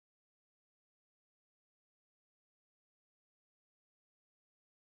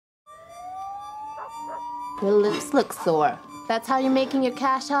Your lips look sore. That's how you're making your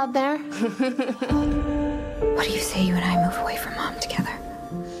cash out there? What do you say you and I move away from Mom together?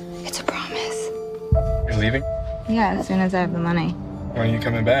 It's a promise. You're leaving? Yeah, as soon as I have the money. When are you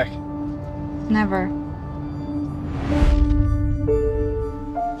coming back? Never.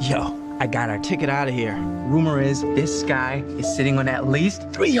 Yo, I got our ticket out of here. Rumor is this guy is sitting on at least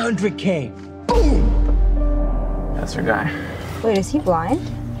 300K. Boom! That's our guy. Wait, is he blind?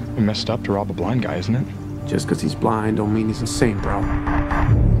 We messed up to rob a blind guy, isn't it? Just because he's blind don't mean he's insane, bro.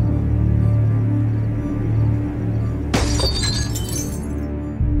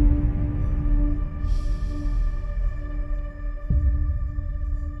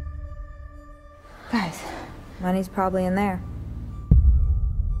 Guys, money's probably in there.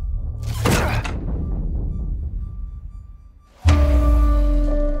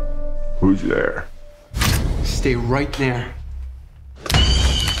 Who's there? Stay right there.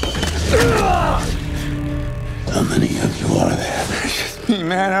 How many of you are there? Just me,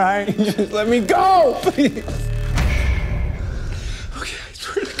 man, all right? Just let me go, please. Okay, I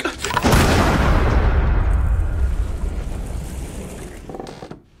swear to God.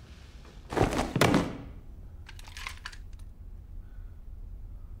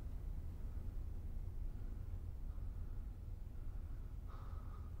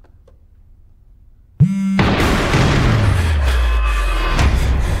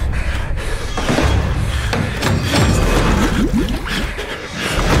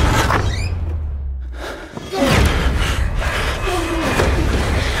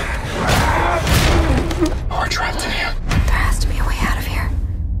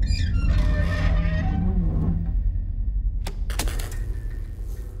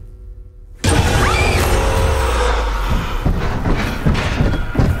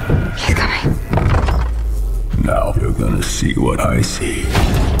 Now you're gonna see what I see.